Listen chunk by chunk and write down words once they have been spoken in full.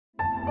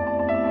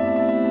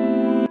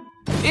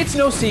It's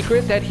no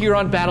secret that here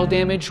on Battle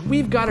Damage,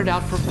 we've got it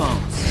out for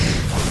phones.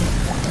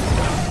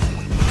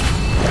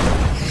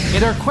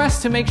 And our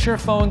quest to make sure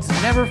phones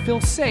never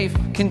feel safe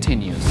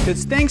continues.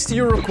 Because thanks to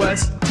your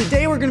request,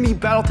 today we're going to be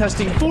battle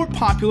testing 4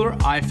 popular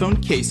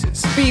iPhone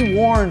cases. Be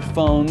warned,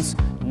 phones,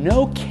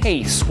 no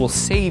case will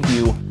save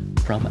you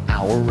from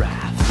our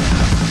wrath.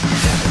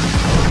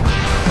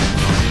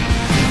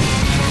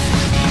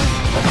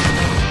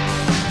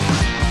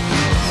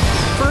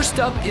 First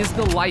up is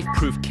the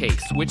LifeProof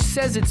case, which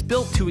says it's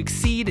built to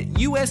exceed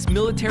US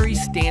military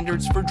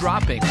standards for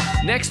dropping.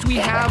 Next we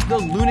have the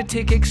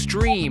Lunatic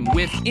Extreme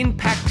with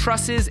impact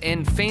trusses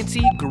and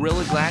fancy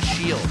Gorilla Glass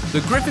shield. The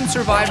Griffin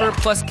Survivor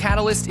plus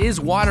Catalyst is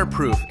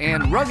waterproof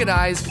and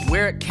ruggedized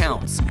where it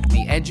counts,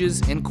 the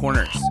edges and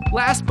corners.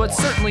 Last but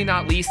certainly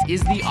not least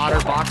is the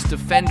OtterBox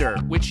Defender,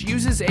 which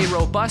uses a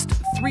robust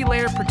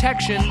 3-layer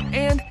protection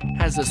and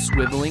has a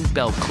swiveling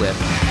belt clip.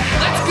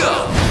 Let's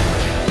go!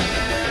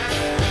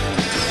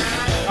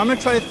 I'm going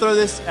to try to throw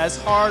this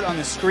as hard on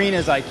the screen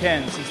as I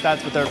can, since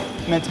that's what they're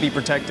meant to be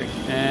protecting.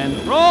 And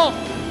roll!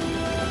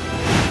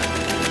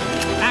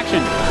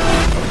 Action!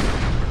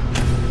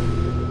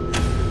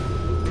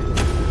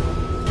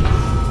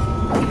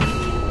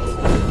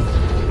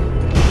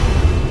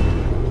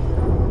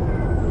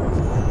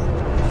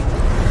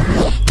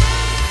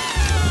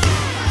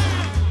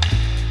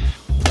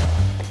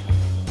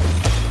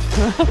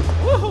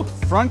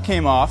 Front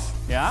came off.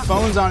 Yeah.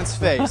 Phone's on its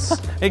face.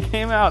 It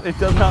came out. It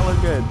does not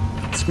look good.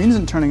 The screen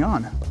isn't turning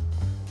on.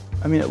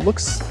 I mean, it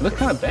looks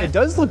kind of bent. It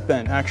does look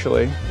bent,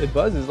 actually. It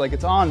buzzes like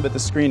it's on, but the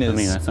screen is. I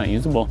mean, that's not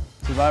usable.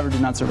 Survivor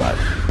did not survive.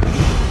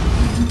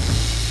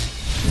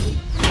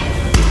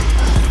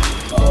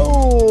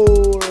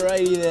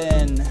 Alrighty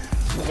then.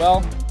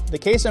 Well, the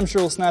case I'm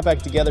sure will snap back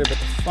together, but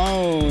the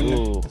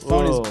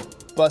phone is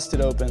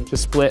busted open.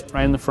 Just split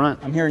right in the front.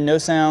 I'm hearing no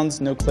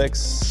sounds, no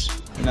clicks,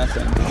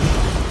 nothing.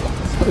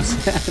 So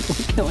sad.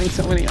 We're killing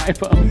so many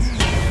iPhones.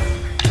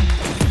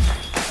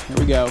 Here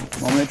we go.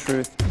 Moment of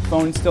truth.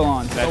 Phone's still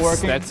on. Still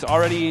working. That's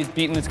already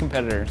beaten its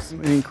competitors.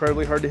 The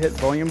incredibly hard to hit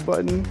volume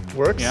button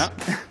works. Yeah.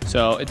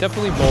 So it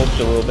definitely bulged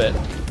a little bit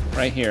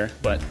right here,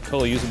 but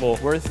totally usable.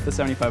 Worth the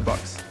 75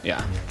 bucks.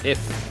 Yeah. If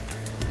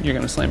you're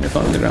gonna slam your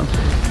phone to the ground.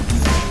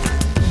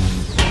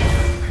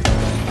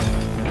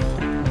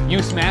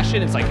 You smash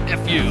it, it's like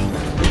F you.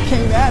 It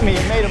came at me,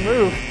 it made a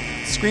move.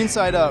 Screen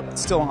side up,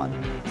 it's still on.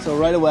 So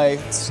right away,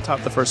 let's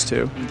top the first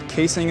 2. The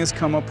casing has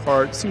come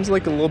apart. Seems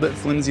like a little bit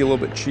flimsy, a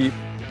little bit cheap.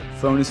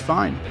 Phone is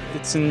fine.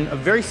 It's in a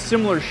very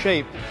similar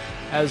shape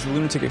as the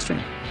Lunatic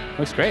Extreme.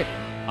 Looks great.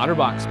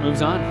 OtterBox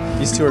moves on.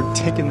 These 2 are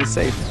taking the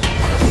safe.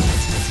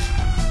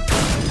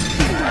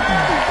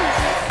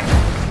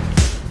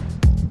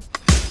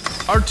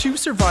 Our 2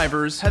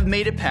 survivors have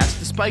made it past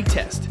the spike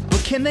test,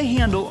 but can they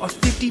handle a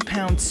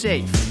 50-pound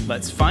safe?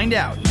 Let's find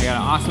out. I got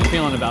an awesome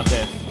feeling about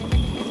this.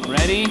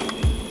 Ready?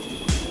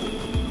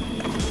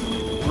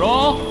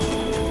 Roll.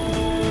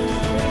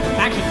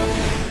 Action.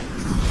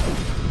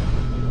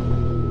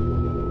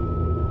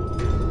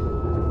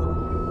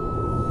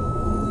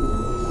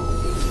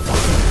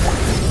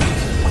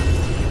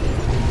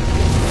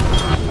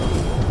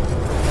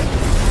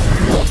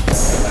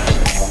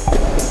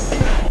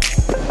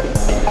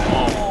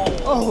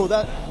 Oh,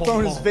 that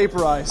phone is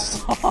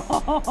vaporized.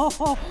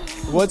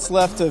 What's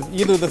left of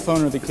either the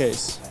phone or the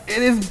case?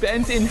 It is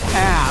bent in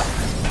half,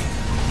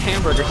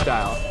 hamburger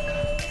style.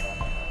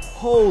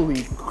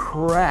 Holy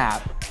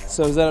crap.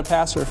 So is that a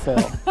pass or a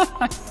fail?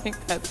 I think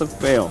that's a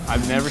fail.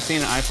 I've never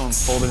seen an iPhone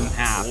folded in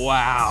half.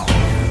 Wow.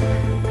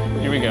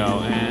 Here we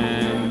go,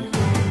 and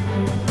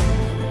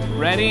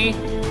ready,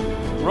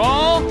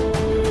 roll,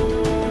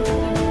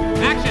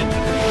 action.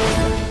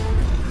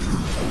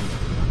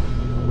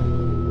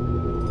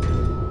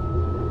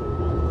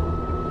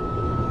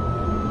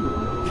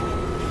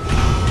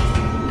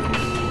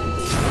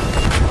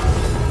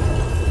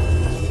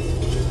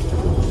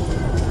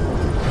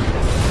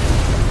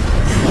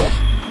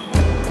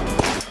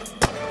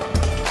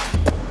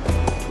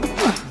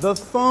 The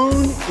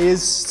phone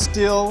is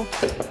still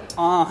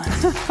on.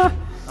 All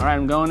right,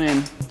 I'm going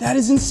in. That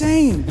is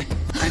insane.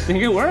 I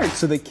think it works.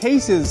 So the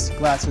case's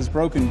glass is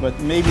broken, but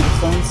maybe the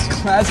phone's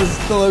glass is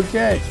still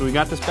okay. So we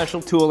got the special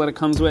tool that it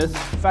comes with.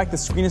 The fact the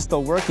screen is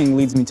still working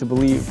leads me to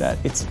believe that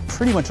it's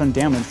pretty much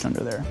undamaged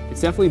under there.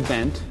 It's definitely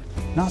bent.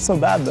 Not so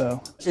bad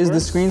though. Is the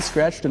screen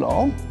scratched at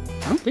all?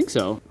 I don't think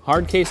so.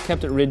 Hard case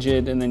kept it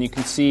rigid, and then you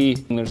can see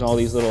there's all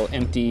these little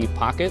empty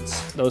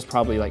pockets. Those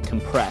probably like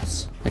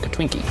compress, like a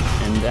Twinkie.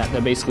 And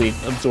that basically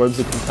absorbs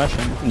the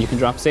concussion, and you can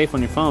drop safe on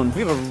your phone.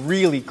 We have a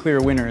really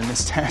clear winner in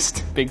this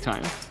test. Big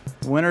time.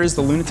 The winner is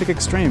the Lunatic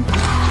Extreme.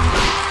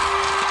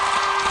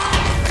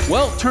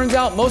 Well, turns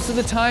out most of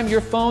the time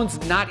your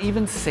phone's not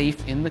even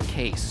safe in the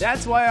case.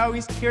 That's why I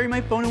always carry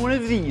my phone in one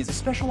of these, a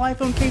special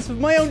iPhone case of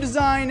my own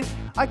design.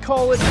 I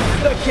call it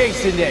the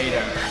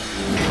Caseinator.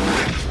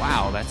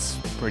 Wow, that's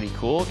pretty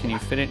cool. Can you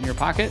fit it in your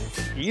pocket?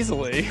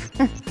 Easily.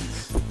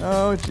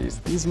 Oh,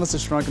 jeez. These must have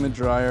shrunk in the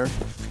dryer.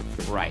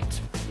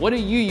 Right. What do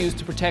you use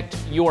to protect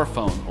your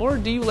phone? Or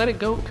do you let it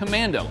go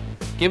commando?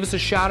 Give us a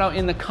shout out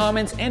in the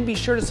comments and be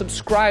sure to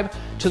subscribe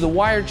to the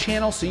Wired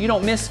channel so you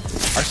don't miss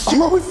our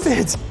Oh, it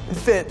fit. It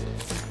fit.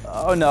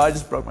 Oh no, I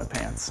just broke my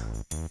pants.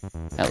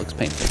 That looks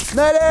painful.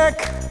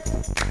 Medic!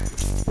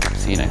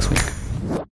 See you next week.